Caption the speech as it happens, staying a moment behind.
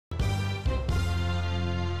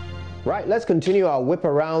Right, let's continue our whip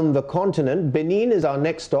around the continent. Benin is our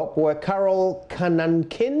next stop, where Carol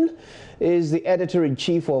Kanankin is the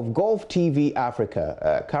editor-in-chief of Gulf TV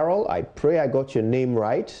Africa. Carol, I pray I got your name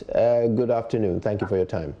right. Good afternoon. Thank you for your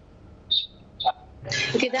time.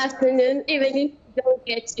 Good afternoon, even if you don't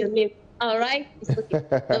get your name. All right? It's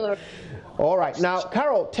okay. All right. Now,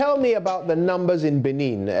 Carol, tell me about the numbers in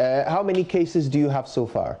Benin. How many cases do you have so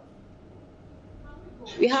far?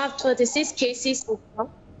 We have 26 cases so far.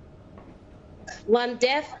 1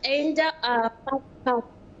 death and 5.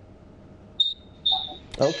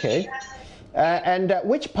 Okay. And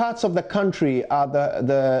which parts of the country are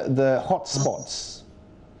the hot spots?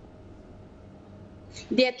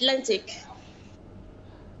 The Atlantic.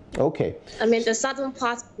 Okay. I mean, the southern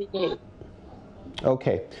part of Benin.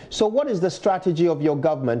 Okay. So what is the strategy of your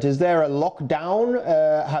government? Is there a lockdown?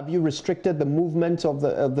 Have you restricted the movement of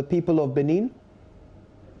the people of Benin?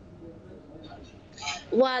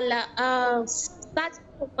 Well, starting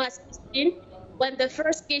from March 15, when the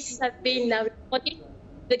first cases have been reported,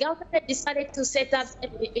 the government decided to set up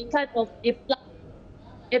a kind of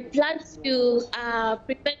a plan to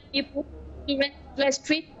prevent people, to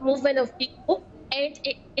restrict movement of people, and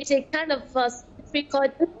it's a kind of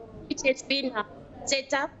record which has been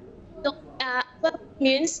set up. So, what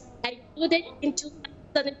means included into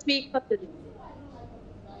 23 countries.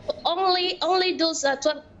 Only those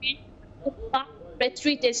 12 are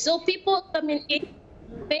retreated. So people coming in,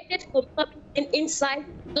 prevented from coming in inside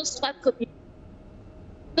those 12 communities.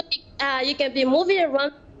 So you can be moving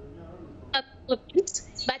around,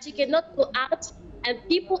 but you cannot go out, and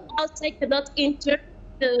people outside cannot enter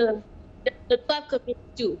the 12 community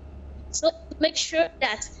too. So to make sure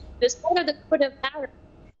that the spread of the coronavirus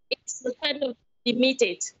is kind of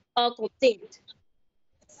limited or contained.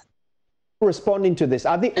 Responding to this,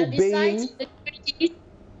 are they obeying?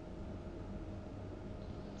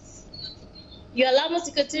 You allow me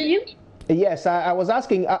to continue? Yes, I was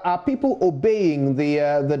asking, are people obeying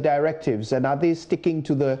the directives, and are they sticking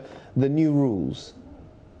to the new rules?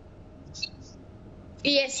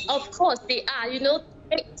 Yes, of course they are. You know,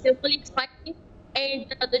 it's a holy Friday, and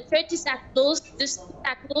the churches are closed, the schools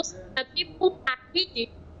are closed, and people are heeding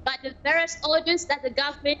by the various orders that the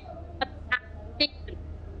government has taken.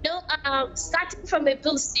 Starting from a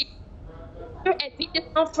bill, a video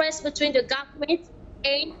conference between the government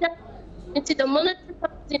and into the monitoring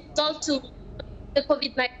installed to the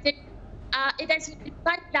COVID-19, it has been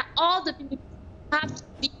decided that all the people have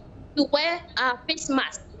to wear face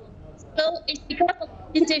masks. So it's because of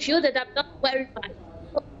the interview that I'm not wearing one.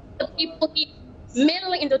 So the people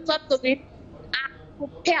mainly in the top community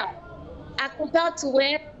are compelled to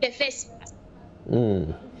wear the face mask.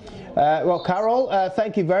 Well, Carol,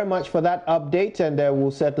 thank you very much for that update, and we'll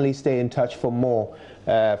certainly stay in touch for more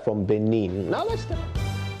from Benin. Now let's